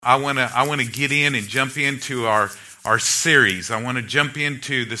I want to get in and jump into our series. I want to jump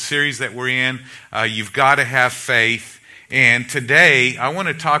into the series that we're in. You've got to have faith. And today I want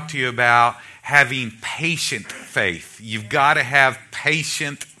to talk to you about having patient faith. You've got to have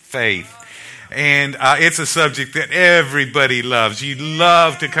patient faith. And it's a subject that everybody loves. You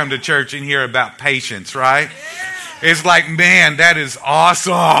love to come to church and hear about patience, right? It's like, man, that is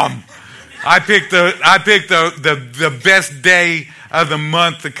awesome. I picked the best day of the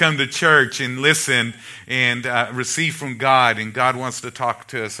month to come to church and listen and receive from God. And God wants to talk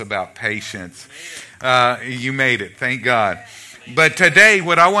to us about patience. You made it. Thank God. But today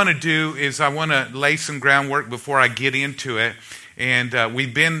what I want to do is I want to lay some groundwork before I get into it. And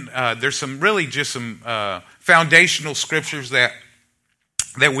there's some foundational scriptures that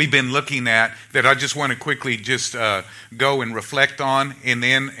we've been looking at that I just want to quickly just go and reflect on and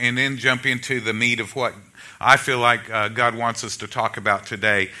then jump into the meat of what I feel like God wants us to talk about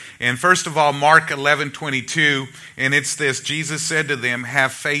today. And first of all, Mark 11:22, and it's this: Jesus said to them,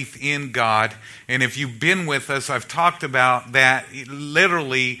 "Have faith in God." And if you've been with us, I've talked about that.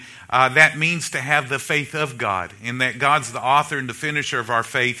 Literally, that means to have the faith of God, and that God's the author and the finisher of our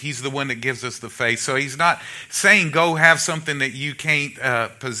faith. He's the one that gives us the faith. So he's not saying go have something that you can't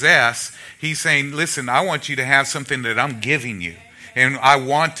possess. He's saying, listen, I want you to have something that I'm giving you, and I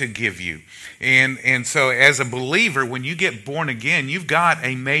want to give you. And so as a believer, when you get born again, you've got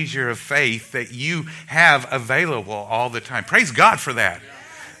a measure of faith that you have available all the time. Praise God for that.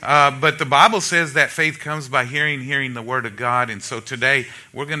 But the Bible says that faith comes by hearing the Word of God. And so today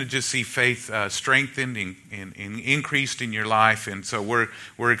we're going to just see faith strengthened and increased in your life. And so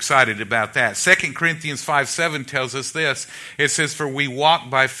we're excited about that. 2 Corinthians 5:7 tells us this. It says, "For we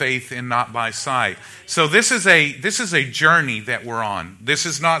walk by faith and not by sight." So this is a journey that we're on. This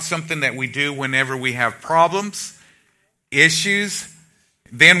is not something that we do whenever we have problems, issues,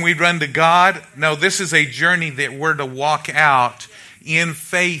 then we run to God. No, this is a journey that we're to walk out in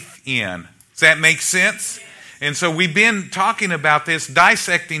faith in. Does that make sense? And so we've been talking about this,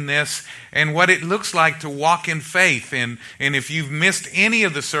 dissecting this, and what it looks like to walk in faith. And if you've missed any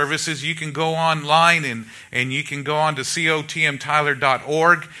of the services, you can go online and you can go on to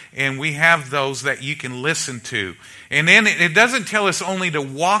cotmtyler.org, and we have those that you can listen to. And then it doesn't tell us only to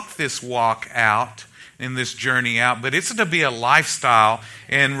walk this walk out, in this journey out, but it's to be a lifestyle.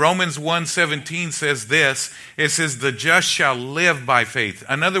 And Romans 1:17 says this. It says, "The just shall live by faith."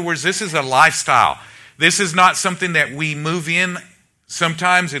 In other words, this is a lifestyle. This is not something that we move in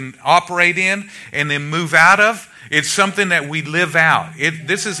sometimes and operate in and then move out of. It's something that we live out.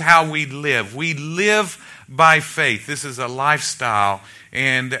 This is how we live. We live by faith. This is a lifestyle.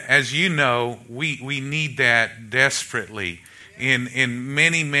 And as you know, we need that desperately. In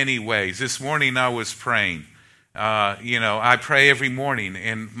many, many ways. This morning I was praying. I pray every morning,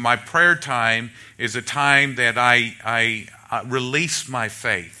 and my prayer time is a time that I release my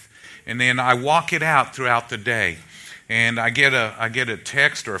faith, and then I walk it out throughout the day. And I get a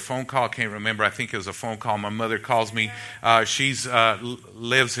text or a phone call. I can't remember. I think it was a phone call. My mother calls me. She's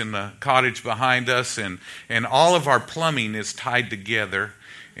lives in the cottage behind us, and all of our plumbing is tied together,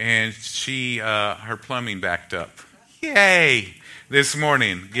 and her plumbing backed up. Yay! This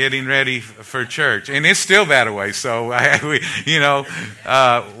morning, getting ready for church. And it's still that way. So, and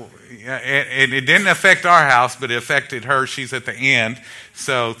it didn't affect our house, but it affected her. She's at the end.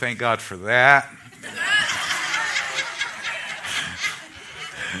 So, thank God for that.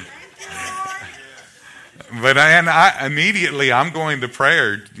 But I immediately, I'm going to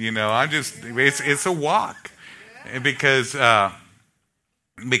prayer. It's a walk.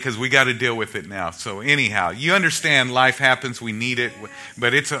 Because we got to deal with it now. So anyhow, you understand life happens, we need it,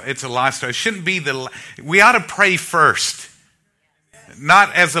 but it's a lifestyle. It shouldn't be we ought to pray first,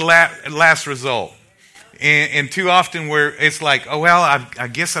 not as a last result. And too often it's like, oh, well, I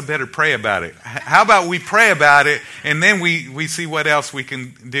guess I better pray about it. How about we pray about it, and then we see what else we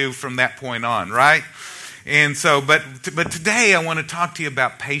can do from that point on, right? And so, but today I want to talk to you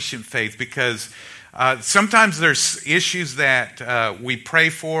about patient faith, because sometimes there's issues that we pray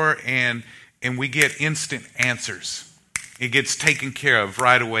for and we get instant answers. It gets taken care of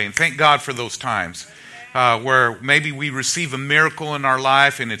right away. And thank God for those times where maybe we receive a miracle in our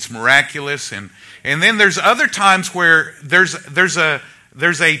life and it's miraculous. And then there's other times where there's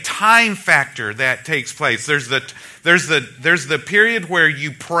a time factor that takes place. There's the period where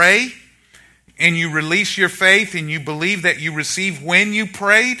you pray and you release your faith and you believe that you received when you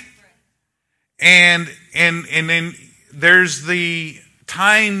prayed. And then there's the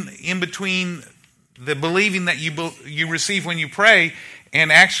time in between the believing that you receive when you pray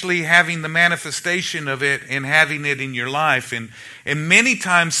and actually having the manifestation of it and having it in your life. And many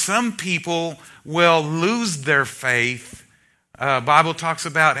times some people will lose their faith. Bible talks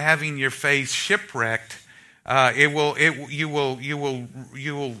about having your faith shipwrecked. You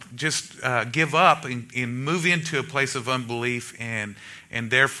will just give up and move into a place of unbelief, and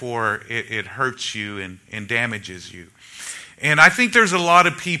therefore it hurts you and damages you. And I think there's a lot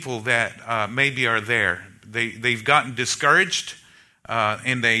of people that maybe are there. They've gotten discouraged,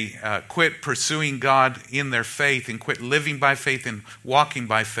 and they quit pursuing God in their faith and quit living by faith and walking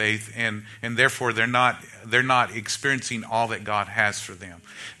by faith, and therefore they're not experiencing all that God has for them.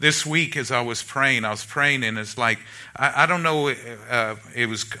 This week, as I was praying, and it's like, I don't know, it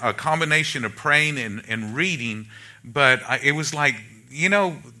was a combination of praying and reading, but it was like,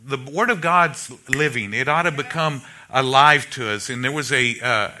 the Word of God's living. It ought to become alive to us. And there was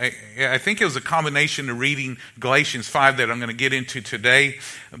I think it was a combination of reading Galatians 5 that I'm going to get into today,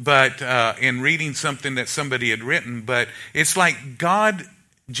 but in reading something that somebody had written. But it's like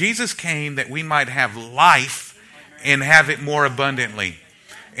Jesus came that we might have life and have it more abundantly.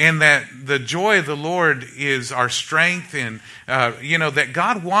 And that the joy of the Lord is our strength, and that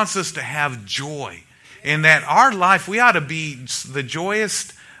God wants us to have joy. And that our life, we ought to be the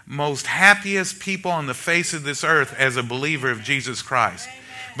joyous, most happiest people on the face of this earth as a believer of Jesus Christ.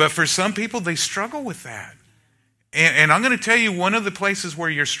 But for some people, they struggle with that. And I'm going to tell you, one of the places where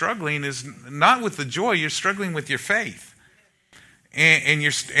you're struggling is not with the joy, you're struggling with your faith. And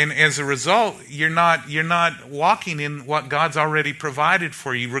as a result, you're not walking in what God's already provided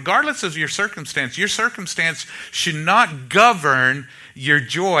for you, regardless of your circumstance. Your circumstance should not govern your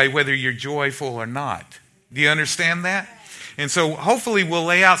joy, whether you're joyful or not. Do you understand that? And so hopefully we'll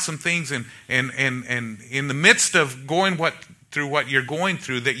lay out some things and in the midst of going through what you're going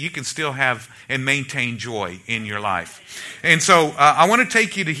through, that you can still have and maintain joy in your life. And so I want to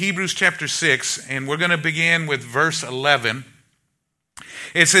take you to Hebrews chapter 6, and we're going to begin with verse 11.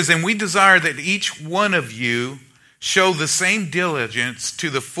 It says, "And we desire that each one of you show the same diligence to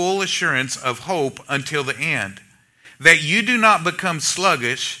the full assurance of hope until the end, that you do not become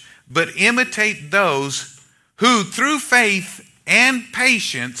sluggish, but imitate those who through faith and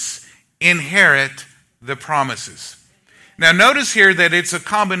patience inherit the promises." Now notice here that it's a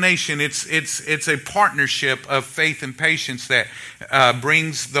combination, it's a partnership of faith and patience that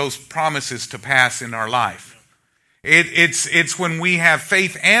brings those promises to pass in our life. It's when we have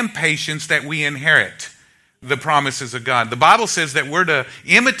faith and patience that we inherit the promises of God. The Bible says that we're to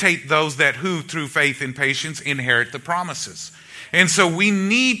imitate those who through faith and patience inherit the promises. And so we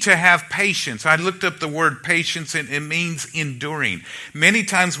need to have patience. I looked up the word patience, and it means enduring. Many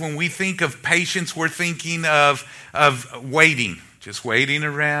times when we think of patience, we're thinking of waiting, just waiting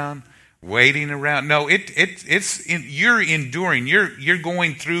around. No, you're enduring. You're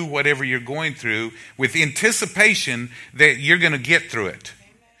going through whatever you're going through with anticipation that you're going to get through it.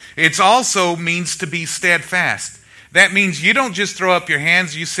 It also means to be steadfast. That means you don't just throw up your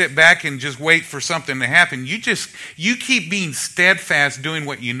hands, you sit back and just wait for something to happen. You keep being steadfast, doing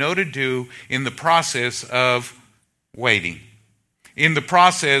what you know to do in the process of waiting, in the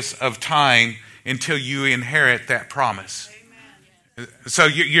process of time until you inherit that promise. So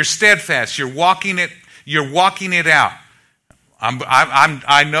you're steadfast. You're walking it out.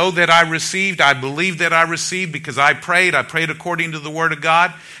 I know that I received. I believe that I received because I prayed. I prayed according to the Word of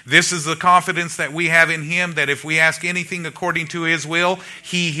God. This is the confidence that we have in Him, that if we ask anything according to His will,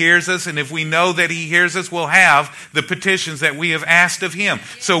 He hears us. And if we know that He hears us, we'll have the petitions that we have asked of Him.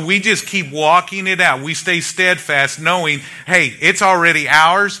 So we just keep walking it out. We stay steadfast, knowing, hey, it's already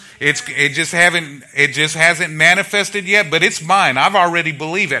ours. It just hasn't manifested yet, but it's mine. I've already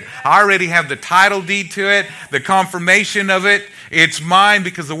believed it. I already have the title deed to it, the confirmation of it. It's mine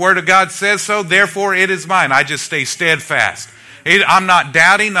because the Word of God says so. Therefore, it is mine. I just stay steadfast. I'm not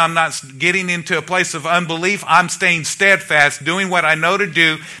doubting. I'm not getting into a place of unbelief. I'm staying steadfast, doing what I know to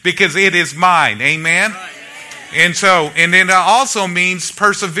do because it is mine. Amen? And then it also means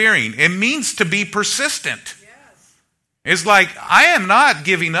persevering. It means to be persistent. It's like, I am not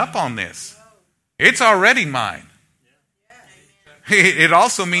giving up on this. It's already mine. It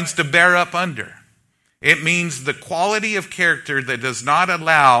also means to bear up under. It means the quality of character that does not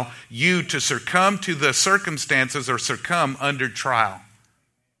allow you to succumb to the circumstances or succumb under trial.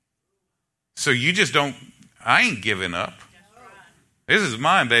 So you just I ain't giving up. This is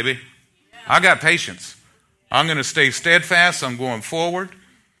mine, baby. I got patience. I'm going to stay steadfast. I'm going forward.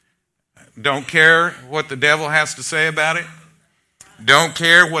 Don't care what the devil has to say about it. Don't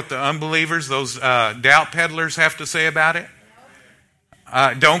care what the unbelievers, those doubt peddlers have to say about it.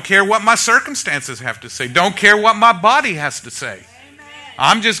 Don't care what my circumstances have to say. Don't care what my body has to say.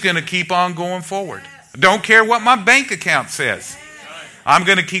 I'm just going to keep on going forward. Don't care what my bank account says. I'm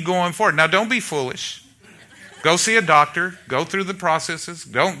going to keep going forward. Now, don't be foolish. Go see a doctor. Go through the processes.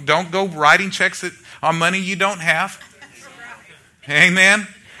 Don't go writing checks on money you don't have. Amen.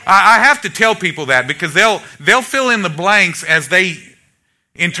 I have to tell people that because they'll fill in the blanks as they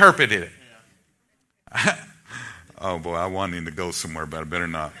interpreted it. Oh boy, I want him to go somewhere, but I better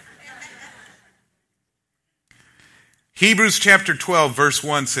not. Hebrews chapter 12, verse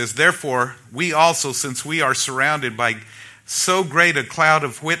 1 says, "Therefore, we also, since we are surrounded by so great a cloud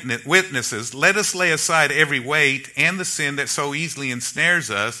of witnesses, let us lay aside every weight and the sin that so easily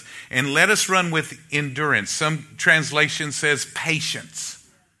ensnares us, and let us run with endurance." Some translation says patience.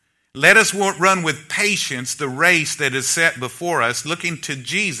 Let us run with patience the race that is set before us, looking to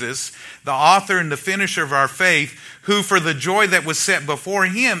Jesus, the author and the finisher of our faith, who for the joy that was set before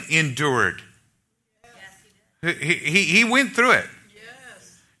him endured. He went through it,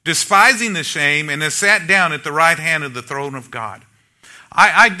 despising the shame, and has sat down at the right hand of the throne of God.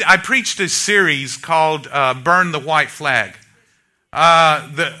 I preached a series called Burn the White Flag.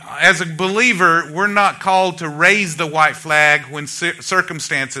 As a believer, we're not called to raise the white flag when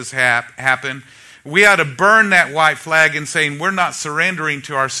circumstances happen. We ought to burn that white flag and saying we're not surrendering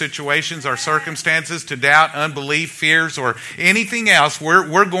to our situations, our circumstances, to doubt, unbelief, fears, or anything else.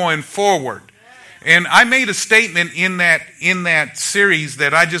 We're going forward. And I made a statement in that series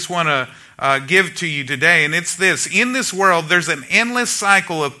that I just want to give to you today, and it's this: in this world, there's an endless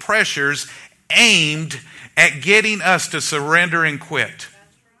cycle of pressures aimed at getting us to surrender and quit.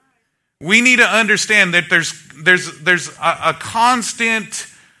 We need to understand that there's a constant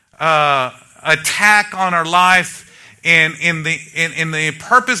attack on our life, and the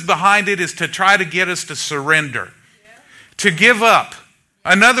purpose behind it is to try to get us to surrender, to give up.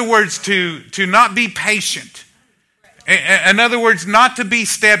 In other words, to not be patient. In other words, not to be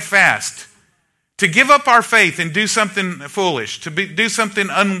steadfast. To give up our faith and do something foolish, do something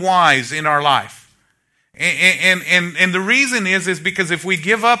unwise in our life. And the reason is because if we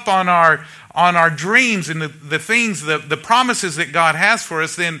give up on our dreams and the things, the promises that God has for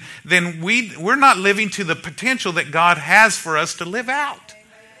us, then we're not living to the potential that God has for us to live out.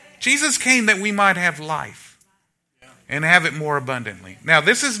 Jesus came that we might have life and have it more abundantly. Now,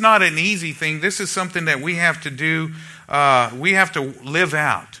 this is not an easy thing. This is something that we have to do. We have to live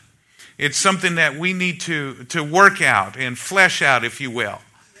out. It's something that we need to work out and flesh out, if you will.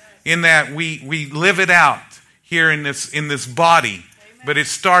 In that we live it out here in this body, but it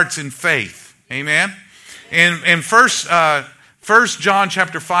starts in faith. Amen. And first John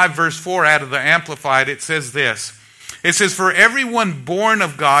chapter 5 verse 4 out of the Amplified, it says this. It says, "For everyone born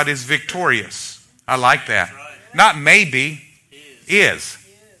of God is victorious." I like that. Not maybe, is.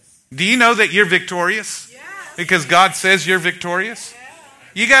 Do you know that you're victorious? Because God says you're victorious.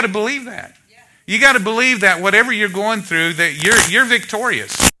 You got to believe that. You got to believe that whatever you're going through, that you're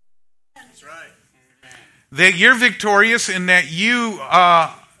victorious. That you're victorious and that you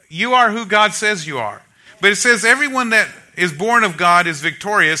are who God says you are. But it says everyone that is born of God is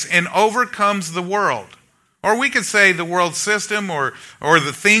victorious and overcomes the world. Or we could say the world system or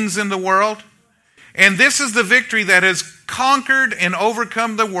the things in the world. And this is the victory that has conquered and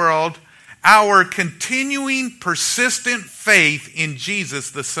overcome the world, our continuing, persistent faith in Jesus,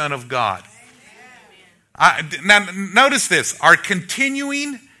 the Son of God. Now, notice this, our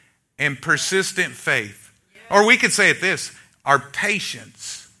continuing and persistent faith. Or we could say it this, our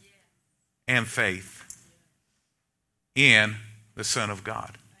patience and faith in the Son of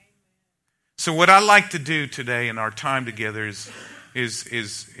God. So what I like to do today in our time together is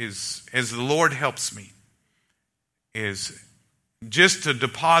as the Lord helps me, is just to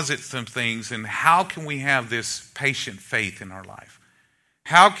deposit some things and how can we have this patient faith in our life?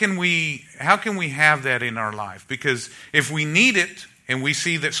 How can we have that in our life? Because if we need it, and we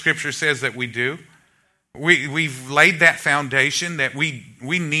see that Scripture says that we do, we've laid that foundation that we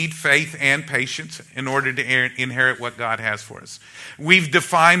need faith and patience in order to inherit what God has for us. We've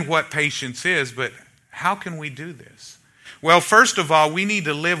defined what patience is, but how can we do this? Well, first of all, we need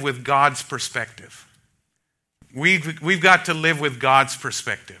to live with God's perspective. We've got to live with God's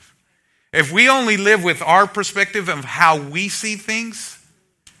perspective. If we only live with our perspective of how we see things,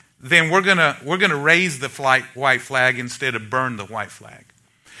 then we're gonna raise the white flag instead of burn the white flag.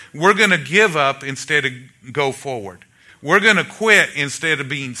 We're going to give up instead of go forward. We're going to quit instead of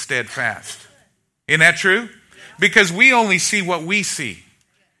being steadfast. Isn't that true? Because we only see what we see.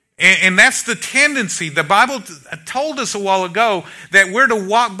 And that's the tendency. The Bible told us a while ago that we're to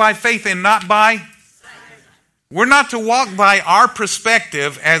walk by faith and not by sight. We're not to walk by our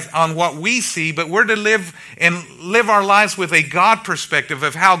perspective as on what we see, but we're to live our lives with a God perspective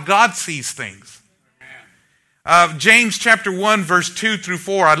of how God sees things. James chapter 1, verse 2 through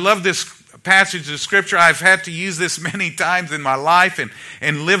 4. I love this passage of Scripture. I've had to use this many times in my life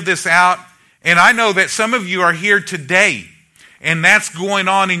and live this out. And I know that some of you are here today, and that's going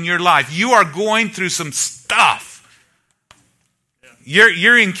on in your life. You are going through some stuff.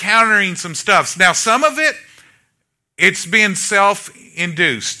 You're encountering some stuff. Now, some of it, it's been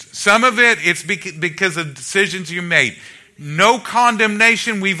self-induced. Some of it, it's because of decisions you made. No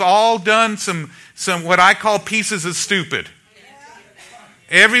condemnation. We've all done some what I call pieces of stupid.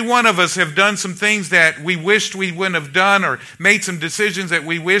 Every one of us have done some things that we wished we wouldn't have done, or made some decisions that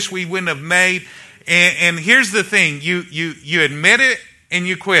we wish we wouldn't have made. And here's the thing: you admit it and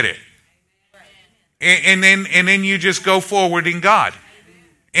you quit it, and then you just go forward in God.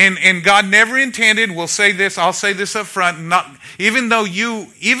 And God never intended. We'll say this. I'll say this up front. Even though you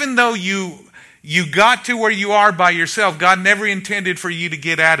got to where you are by yourself, God never intended for you to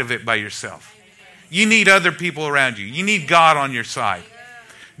get out of it by yourself. You need other people around you. You need God on your side.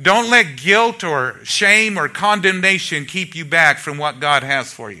 Don't let guilt or shame or condemnation keep you back from what God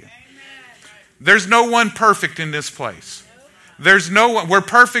has for you. There's no one perfect in this place. There's no one. We're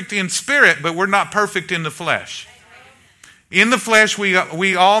perfect in spirit, but we're not perfect in the flesh. In the flesh,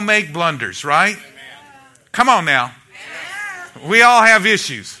 we all make blunders, right? Come on now. We all have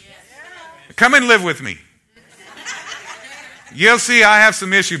issues. Come and live with me. You'll see I have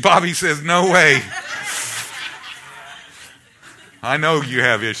some issues. Bobby says, no way. I know you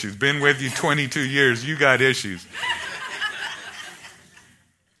have issues. Been with you 22 years. You got issues.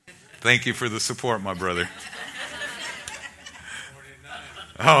 Thank you for the support, my brother.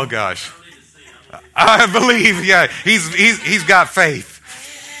 Oh, gosh. I believe, yeah, he's got faith.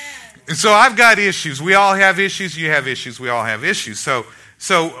 And so I've got issues. We all have issues. You have issues. We all have issues. So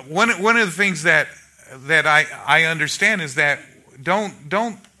one of the things that I understand is that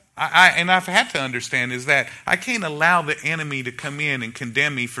and I've had to understand is that I can't allow the enemy to come in and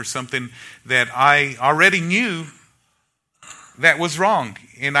condemn me for something that I already knew that was wrong.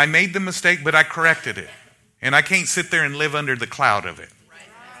 And I made the mistake, but I corrected it. And I can't sit there and live under the cloud of it.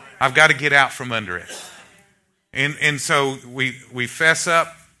 I've got to get out from under it. And so we fess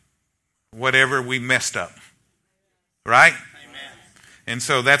up whatever we messed up. Right? Amen. And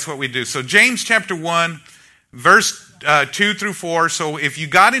so that's what we do. So James chapter 1, verse 2 through 4. So if you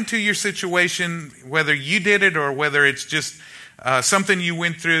got into your situation, whether you did it or whether it's just something you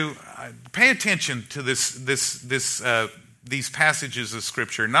went through, pay attention to these passages of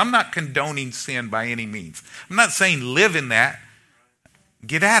Scripture. And I'm not condoning sin by any means. I'm not saying live in that.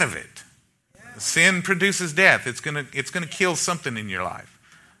 Get out of it. Sin produces death. It's gonna kill something in your life.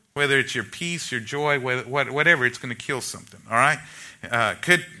 Whether it's your peace, your joy, whatever, it's going to kill something. All right?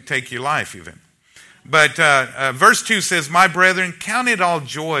 Could take your life even. But verse 2 says, my brethren, count it all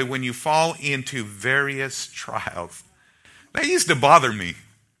joy when you fall into various trials. That used to bother me.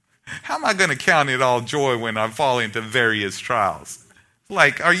 How am I going to count it all joy when I fall into various trials?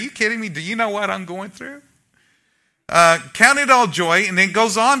 Like, are you kidding me? Do you know what I'm going through? Count it all joy, and then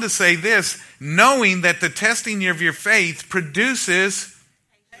goes on to say this, knowing that the testing of your faith produces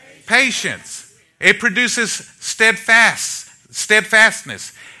patience. It produces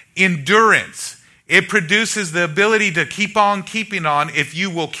steadfastness, endurance. It produces the ability to keep on keeping on if you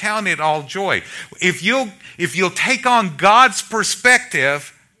will count it all joy. If you'll take on God's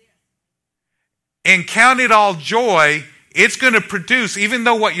perspective and count it all joy, it's going to produce, even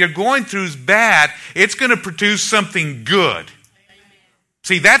though what you're going through is bad, it's going to produce something good.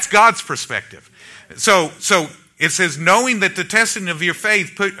 See, that's God's perspective. So it says, knowing that the testing of your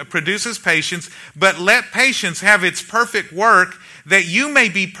faith produces patience, but let patience have its perfect work, that you may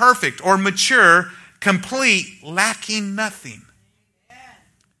be perfect or mature, complete, lacking nothing.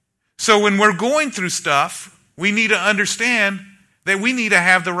 So when we're going through stuff, we need to understand that we need to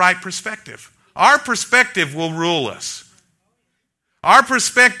have the right perspective. Our perspective will rule us. Our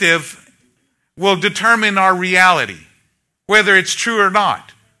perspective will determine our reality, whether it's true or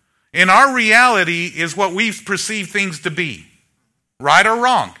not. And our reality is what we perceive things to be, right or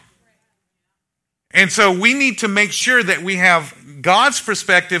wrong. And so we need to make sure that we have God's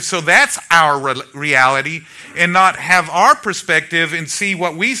perspective, so that's our reality, and not have our perspective and see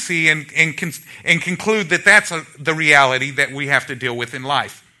what we see and conclude that that's the reality that we have to deal with in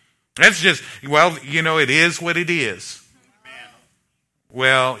life. That's just, it is what it is.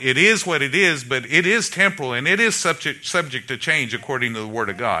 Well, it is what it is, but it is temporal, and it is subject to change according to the Word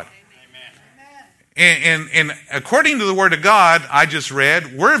of God. And according to the Word of God, I just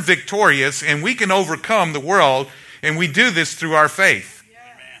read, we're victorious and we can overcome the world, and we do this through our faith.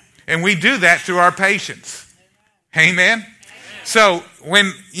 Amen. And we do that through our patience. Amen? Amen. So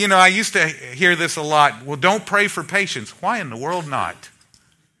when, I used to hear this a lot, well, don't pray for patience. Why in the world not?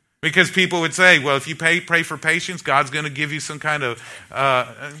 Because people would say, well, if you pray for patience, God's going to give you some kind of,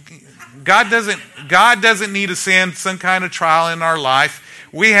 God doesn't need to send some kind of trial in our life.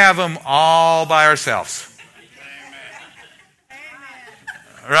 We have them all by ourselves.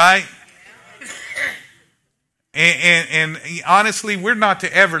 Amen. Right? And honestly, we're not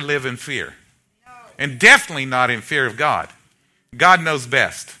to ever live in fear. And definitely not in fear of God. God knows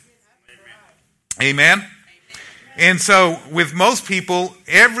best. Amen? And so with most people,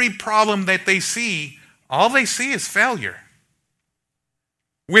 every problem that they see, all they see is failure.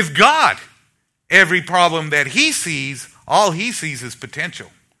 With God, every problem that he sees, all he sees is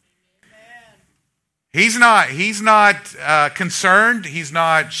potential. He's not concerned. He's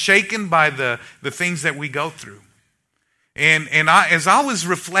not shaken by the things that we go through. And as I was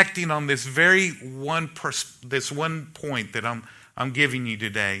reflecting on this this one point that I'm giving you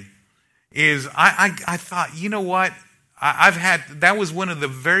today, is I thought, you know what? That was one of the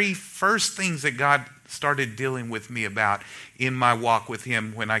very first things that God started dealing with me about in my walk with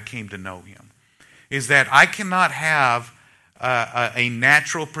him when I came to know him, is that I cannot have a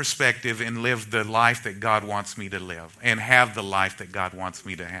natural perspective and live the life that God wants me to live and have the life that God wants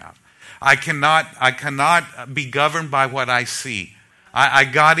me to have. I cannot be governed by what I see. I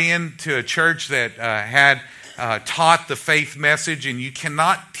got into a church that had taught the faith message, and you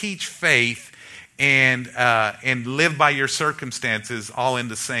cannot teach faith and live by your circumstances all in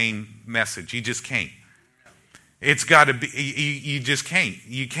the same message. You just can't. It's got to be, you just can't.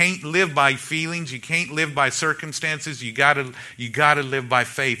 You can't live by feelings. You can't live by circumstances. You got to live by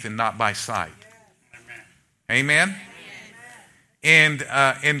faith and not by sight. Amen?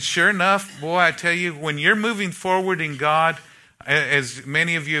 And sure enough, boy, I tell you, when you're moving forward in God, as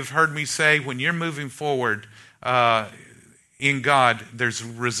many of you have heard me say, when you're moving forward in God, there's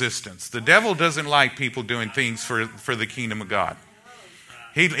resistance. The devil doesn't like people doing things for the kingdom of God.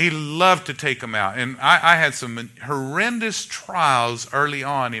 He loved to take them out. And I had some horrendous trials early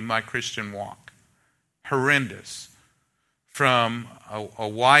on in my Christian walk. Horrendous. From a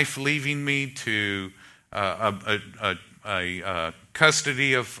wife leaving me to a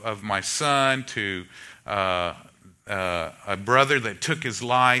custody of my son, to a brother that took his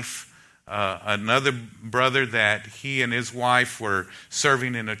life, another brother that he and his wife were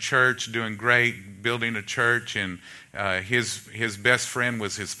serving in a church, doing great, building a church, and his best friend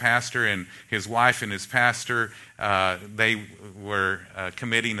was his pastor, and his wife and his pastor, they were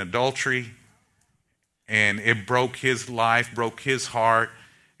committing adultery, and it broke his life, broke his heart.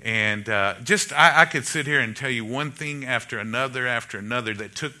 And I could sit here and tell you one thing after another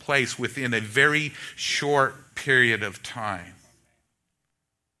that took place within a very short period of time.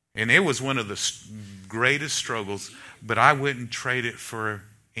 And it was one of the greatest struggles, but I wouldn't trade it for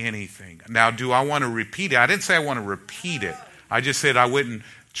anything. Now, do I want to repeat it? I didn't say I want to repeat it. I just said I wouldn't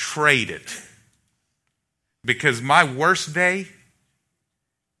trade it. Because my worst day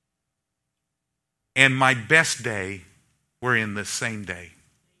and my best day were in the same day.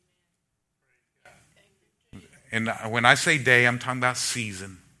 And when I say day, I'm talking about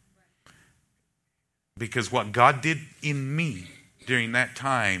season. Because what God did in me during that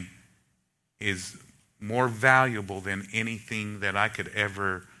time is more valuable than anything that I could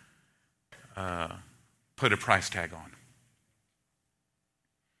ever put a price tag on.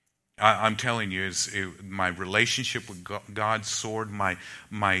 I'm telling you, my relationship with God soared. My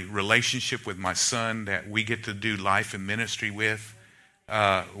relationship with my son that we get to do life and ministry with.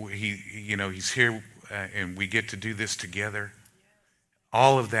 He's here, and we get to do this together.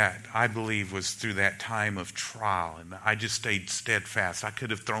 All of that, I believe, was through that time of trial, and I just stayed steadfast. I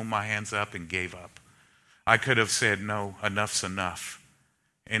could have thrown my hands up and gave up. I could have said, "No, enough's enough."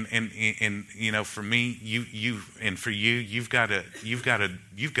 And for me, you've got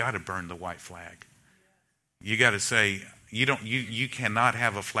to burn the white flag. You got to say you cannot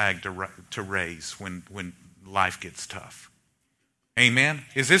have a flag to raise when life gets tough. Amen.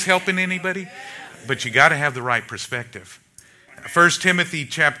 Is this helping anybody? But you got to have the right perspective. 1 Timothy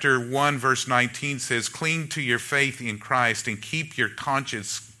chapter 1 verse 19 says, "Cling to your faith in Christ and keep your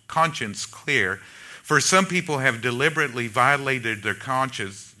conscience clear. For some people have deliberately violated their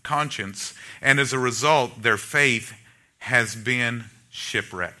conscience, and as a result, their faith has been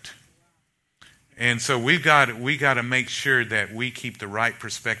shipwrecked." And so we got to make sure that we keep the right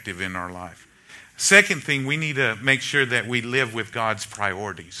perspective in our life. Second thing, we need to make sure that we live with God's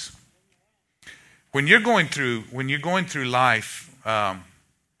priorities. When you're going through life,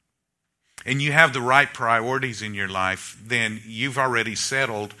 and you have the right priorities in your life, then you've already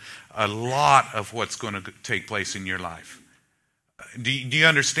settled a lot of what's going to take place in your life. Do you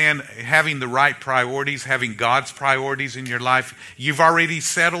understand having the right priorities, having God's priorities in your life? You've already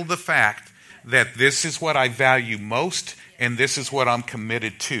settled the fact that this is what I value most, and this is what I'm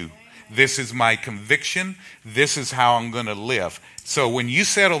committed to. This is my conviction. This is how I'm going to live. So when you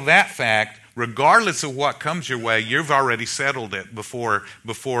settle that fact, regardless of what comes your way, you've already settled it before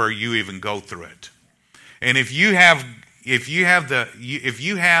you even go through it. And if you have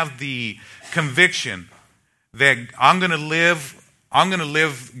the conviction that I'm going to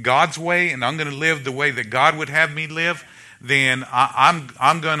live God's way, and I'm going to live the way that God would have me live, then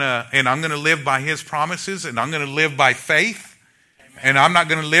I'm going to live by His promises, and I'm going to live by faith. And I'm not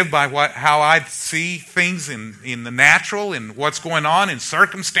going to live by how I see things in the natural and what's going on in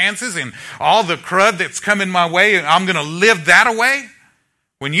circumstances and all the crud that's coming my way. And I'm going to live that away.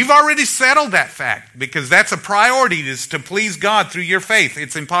 When you've already settled that fact, because that's a priority, is to please God through your faith.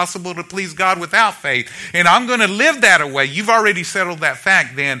 It's impossible to please God without faith. And I'm going to live that away. You've already settled that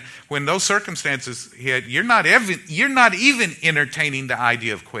fact. Then when those circumstances hit, you're not even entertaining the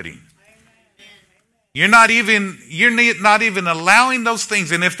idea of quitting. You're not even allowing those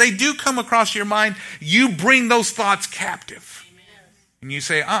things. And if they do come across your mind, you bring those thoughts captive. And you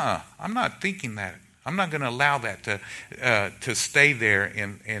say, I'm not thinking that. I'm not going to allow that to stay there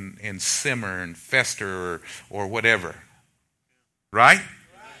and simmer and fester or whatever. Right?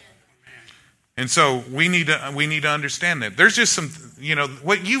 And so we need to understand that. There's just some,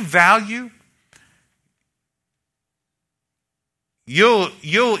 what you value,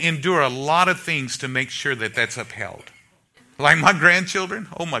 You'll endure a lot of things to make sure that that's upheld. Like my grandchildren,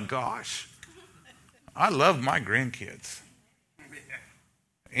 oh my gosh. I love my grandkids.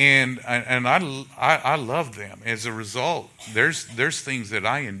 And I love them. As a result, there's things that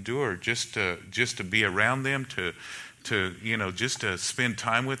I endure just to be around them, just to spend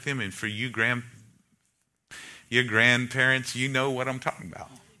time with them. And for your grandparents, you know what I'm talking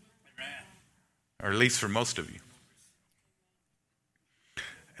about. Or at least for most of you.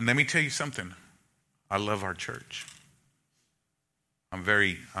 And let me tell you something. I love our church. I'm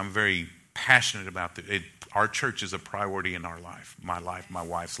very passionate about it. Our church is a priority in our life, my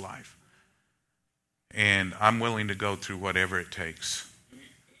wife's life. And I'm willing to go through whatever it takes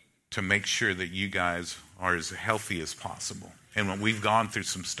to make sure that you guys are as healthy as possible. And when we've gone through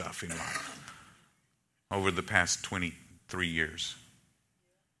some stuff in life over the past 23 years.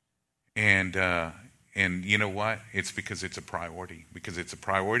 And you know what? It's because it's a priority. Because it's a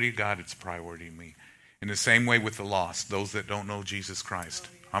priority to God, it's a priority to me. In the same way with the lost, those that don't know Jesus Christ.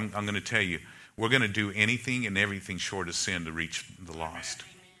 I'm going to tell you, we're going to do anything and everything short of sin to reach the lost.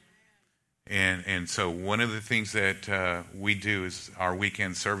 And so one of the things that we do is our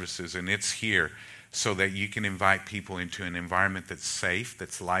weekend services, and it's here so that you can invite people into an environment that's safe,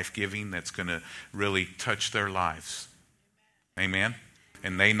 that's life-giving, that's going to really touch their lives. Amen?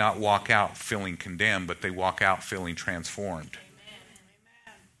 And they not walk out feeling condemned, but they walk out feeling transformed.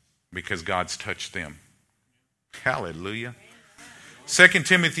 Amen. Because God's touched them. Hallelujah. 2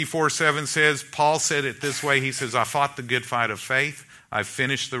 Timothy 4:7 says, Paul said it this way. He says, I fought the good fight of faith. I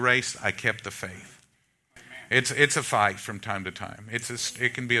finished the race. I kept the faith. Amen. It's a fight from time to time.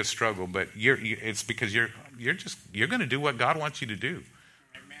 It can be a struggle, but it's because you're going to do what God wants you to do,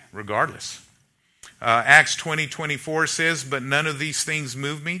 regardless. Acts 20:24 says, but none of these things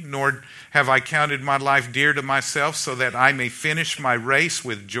move me, nor have I counted my life dear to myself, so that I may finish my race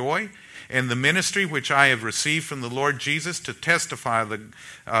with joy and the ministry which I have received from the Lord Jesus to testify the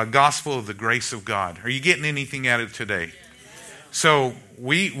gospel of the grace of God. Are you getting anything out of it today? So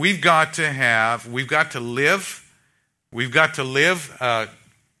we've got to live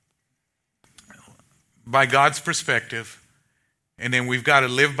by God's perspective. And then we've got to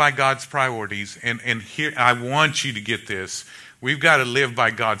live by God's priorities. And here, I want you to get this. We've got to live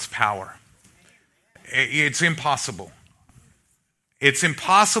by God's power. It's impossible. It's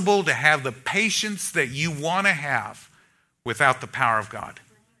impossible to have the patience that you want to have without the power of God.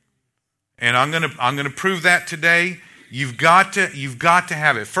 And I'm going to prove that today. You've got to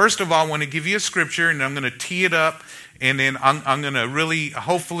have it. First of all, I want to give you a scripture, and I'm going to tee it up, and then I'm going to really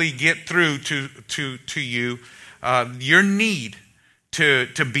hopefully get through to you your need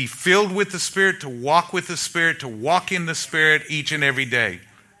to be filled with the Spirit, to walk with the Spirit, to walk in the Spirit each and every day.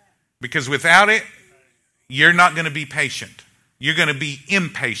 Because without it, you're not going to be patient. You're going to be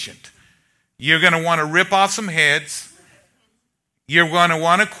impatient. You're going to want to rip off some heads. You're going to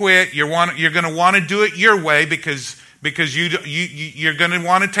want to quit. You're going to want to do it your way because you're going to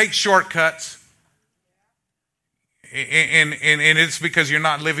want to take shortcuts. And it's because you're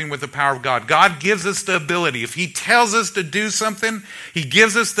not living with the power of God. God gives us the ability. If He tells us to do something, He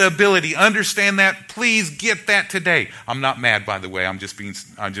gives us the ability. Understand that. Please get that today. I'm not mad, by the way.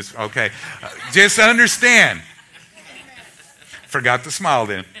 Okay. Just understand. Forgot to smile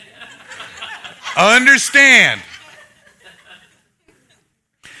then. Understand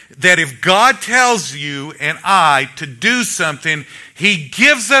that if God tells you and I to do something, He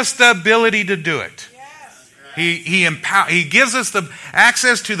gives us the ability to do it. He gives us the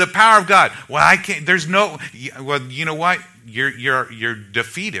access to the power of God. Well, I can't. Well, you know what? You're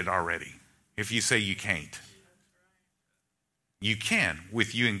defeated already if you say you can't. You can.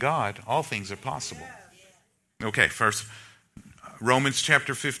 With you and God, all things are possible. Okay, first, Romans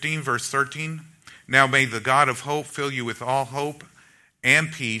chapter 15, verse 13. Now may the God of hope fill you with all hope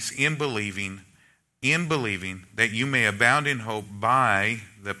and peace in believing that you may abound in hope by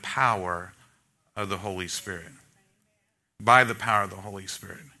the power of the Holy Spirit. By the power of the Holy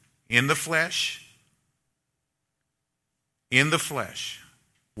Spirit. In the flesh,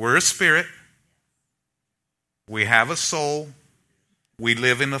 we're a spirit. We have a soul. We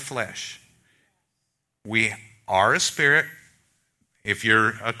live in the flesh. We are a spirit. If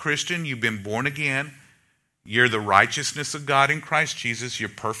you're a Christian, you've been born again. You're the righteousness of God in Christ Jesus. You're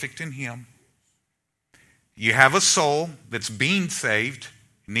perfect in Him. You have a soul that's being saved.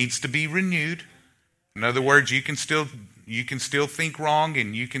 It needs to be renewed. In other words, you can still think wrong,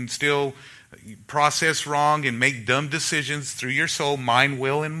 and you can still process wrong and make dumb decisions through your soul, mind,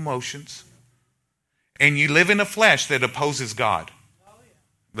 will, and emotions. And you live in a flesh that opposes God.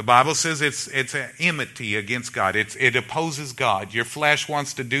 The Bible says it's an enmity against God. It opposes God. Your flesh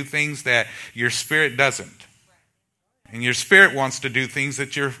wants to do things that your spirit doesn't. And your spirit wants to do things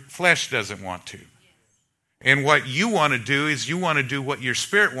that your flesh doesn't want to. And what you want to do is you want to do what your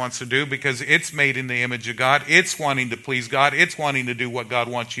spirit wants to do because it's made in the image of God. It's wanting to please God. It's wanting to do what God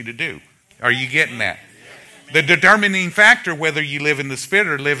wants you to do. Are you getting that? The determining factor whether you live in the spirit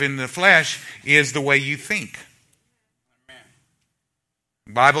or live in the flesh is the way you think.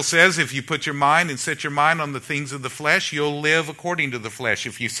 The Bible says if you put your mind and set your mind on the things of the flesh, you'll live according to the flesh.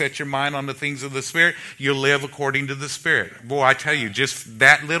 If you set your mind on the things of the Spirit, you'll live according to the Spirit. Boy, I tell you, just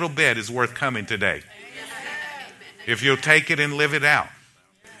that little bit is worth coming today. If you'll take it and live it out.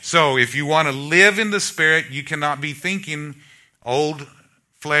 So if you want to live in the Spirit, you cannot be thinking old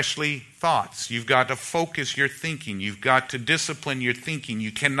fleshly thoughts. You've got to focus your thinking. You've got to discipline your thinking.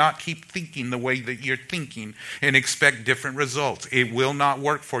 You cannot keep thinking the way that you're thinking and expect different results. It will not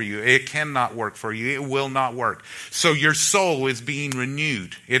work for you. It cannot work for you. It will not work. So your soul is being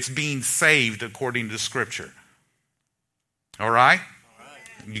renewed. It's being saved according to Scripture. All right?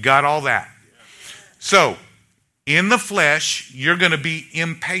 You got all that? So, in the flesh, you're going to be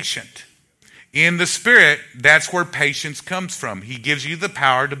impatient. In the Spirit, that's where patience comes from. He gives you the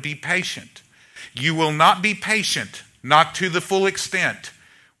power to be patient. You will not be patient, not to the full extent,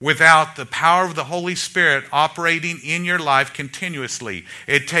 without the power of the Holy Spirit operating in your life continuously.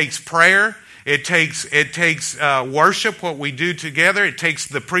 It takes prayer. It takes worship, what we do together. It takes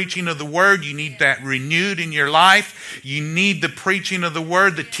the preaching of the Word. You need that renewed in your life. You need the preaching of the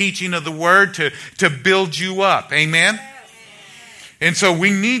Word, the teaching of the Word to build you up. Amen? And so we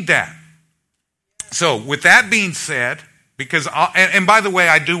need that. So with that being said, because, and by the way,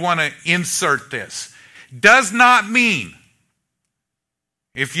 I do want to insert this. Does not mean,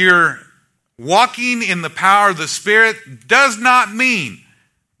 if you're walking in the power of the Spirit, does not mean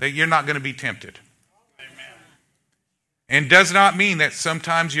that you're not going to be tempted. Amen. And does not mean that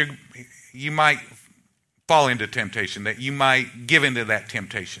sometimes you might fall into temptation, that you might give into that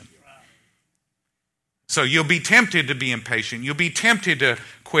temptation. So you'll be tempted to be impatient. You'll be tempted to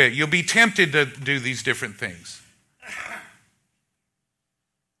quit. You'll be tempted to do these different things.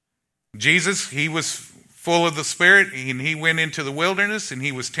 Jesus, he was full of the Spirit, and he went into the wilderness, and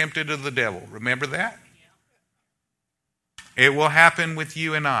he was tempted of the devil. Remember that? It will happen with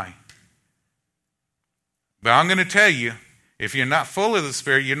you and I. But I'm going to tell you, if you're not full of the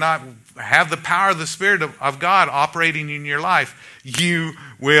Spirit, you're not have the power of the Spirit of God operating in your life, you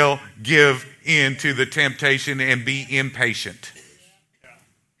will give in to the temptation and be impatient.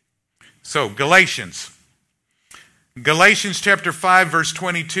 So, Galatians chapter 5, verse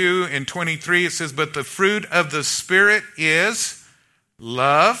 22 and 23, it says, but the fruit of the Spirit is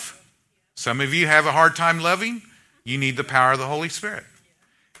love. Some of you have a hard time loving. You need the power of the Holy Spirit.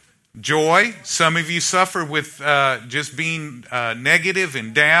 Joy. Some of you suffer with just being negative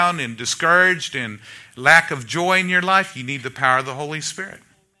and down and discouraged and lack of joy in your life. You need the power of the Holy Spirit.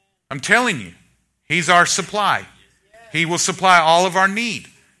 I'm telling you, He's our supply. He will supply all of our need.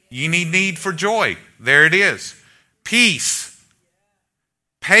 You need for joy. There it is. peace,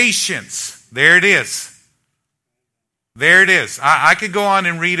 patience. There it is. There it is. I could go on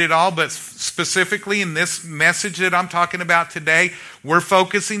and read it all, but specifically in this message that I'm talking about today, we're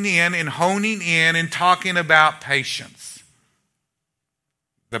focusing in and honing in and talking about patience.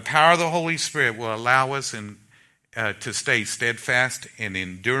 The power of the Holy Spirit will allow us to stay steadfast and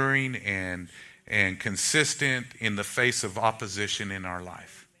enduring and consistent in the face of opposition in our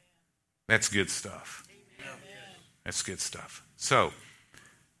life. That's good stuff. That's good stuff. So,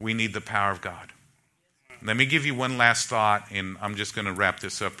 we need the power of God. Let me give you one last thought, and I'm just going to wrap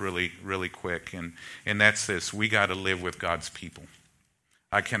this up really, really quick. And that's this. We got to live with God's people.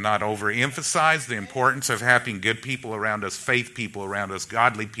 I cannot overemphasize the importance of having good people around us, faith people around us,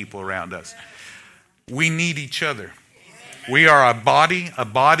 godly people around us. We need each other. We are a body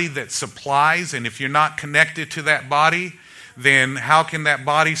that supplies, and if you're not connected to that body, then how can that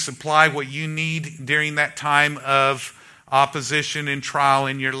body supply what you need during that time of opposition and trial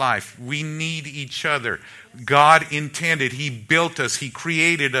in your life? We need each other. God intended, He built us, He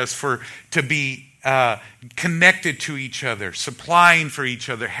created us to be connected to each other, supplying for each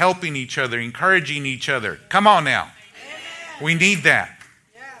other, helping each other, encouraging each other. Come on now. Amen. We need that.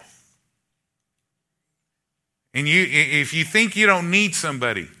 Yes. And if you think you don't need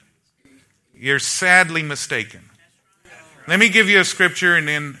somebody, you're sadly mistaken. Let me give you a scripture and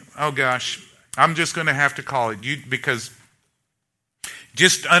then, oh gosh, I'm just going to have to call it because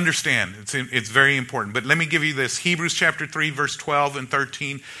just understand, it's very important. But let me give you this. Hebrews chapter 3, verse 12 and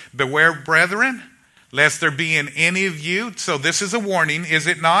 13. Beware, brethren, lest there be in any of you. So this is a warning, is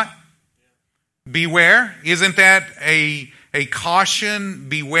it not? Beware. Isn't that a caution?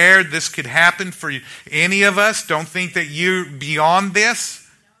 Beware, this could happen for any of us. Don't think that you're beyond this.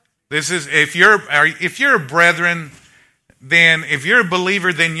 This is, if you're a brethren, then if you're a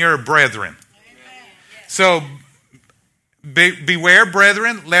believer, then you're a brethren. So beware,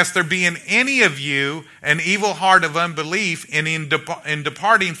 brethren, lest there be in any of you an evil heart of unbelief in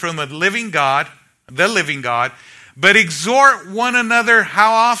departing from the living God, but exhort one another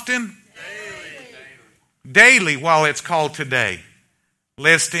how often? Daily, while it's called today,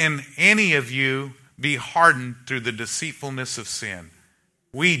 lest in any of you be hardened through the deceitfulness of sin.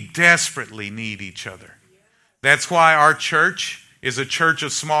 We desperately need each other. That's why our church is a church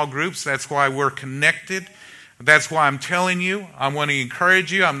of small groups. That's why we're connected. That's why I'm telling you, I want to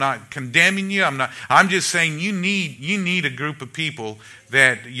encourage you. I'm not condemning you. I'm just saying you need a group of people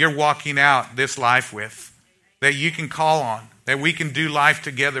that you're walking out this life with, that you can call on, that we can do life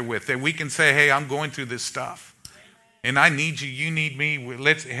together with, that we can say, hey, I'm going through this stuff. And I need you. You need me.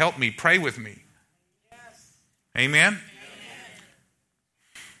 Let's help me. Pray with me. Amen?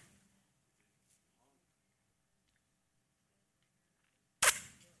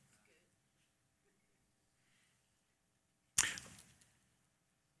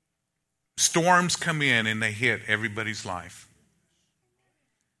 Storms come in and they hit everybody's life.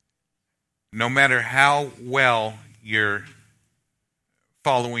 No matter how well you're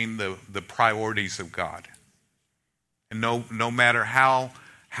following the priorities of God. And no matter how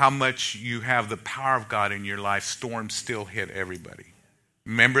much you have the power of God in your life, storms still hit everybody.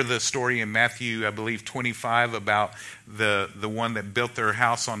 Remember the story in Matthew, I believe, 25 about the one that built their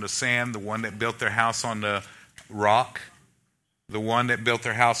house on the sand, the one that built their house on the rock? The one that built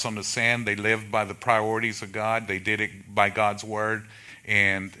their house on the sand, they lived by the priorities of God. They did it by God's word.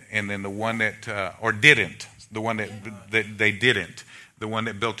 And then the one that, or didn't, the one that they didn't. The one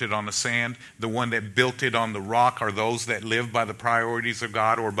that built it on the sand, the one that built it on the rock are those that live by the priorities of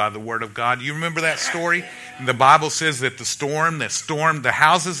God or by the word of God. You remember that story? And the Bible says that the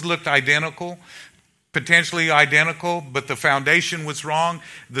houses looked identical, potentially identical, but the foundation was wrong.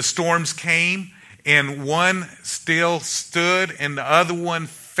 The storms came. And one still stood and the other one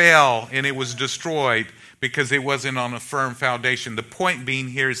fell and it was destroyed because it wasn't on a firm foundation. The point being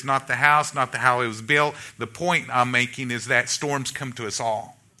here is not the house, not how it was built. The point I'm making is that storms come to us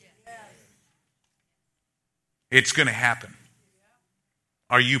all. It's going to happen.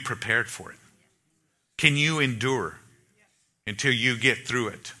 Are you prepared for it? Can you endure until you get through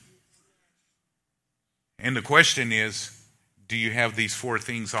it? And the question is, do you have these four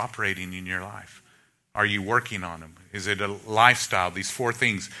things operating in your life? Are you working on them? Is it a lifestyle? These four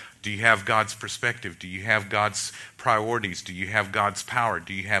things. Do you have God's perspective? Do you have God's priorities? Do you have God's power?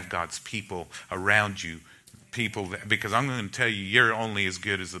 Do you have God's people around you? Because I'm going to tell you, you're only as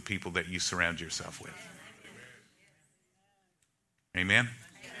good as the people that you surround yourself with. Amen?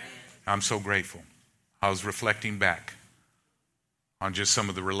 I'm so grateful. I was reflecting back on just some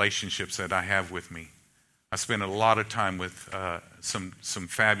of the relationships that I have with me. I spent a lot of time with some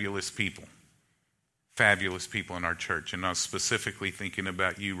fabulous people. fabulous people in our church. And I was specifically thinking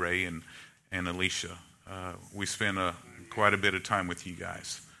about you, Ray, and Alicia. We spent quite a bit of time with you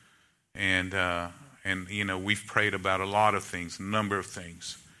guys. And we've prayed about a lot of things, a number of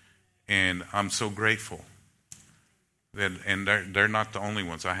things. And I'm so grateful that, and they're not the only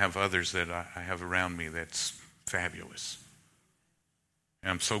ones. I have others that I have around me that's fabulous.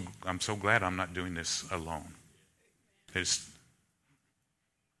 And I'm so glad I'm not doing this alone. It's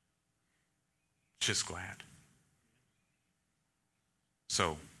just glad.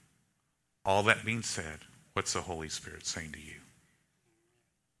 So, all that being said, what's the Holy Spirit saying to you?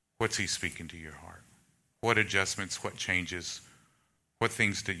 What's He speaking to your heart? What adjustments, what changes, what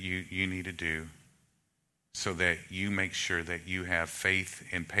things that you need to do so that you make sure that you have faith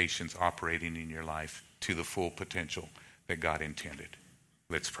and patience operating in your life to the full potential that God intended?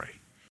 Let's pray.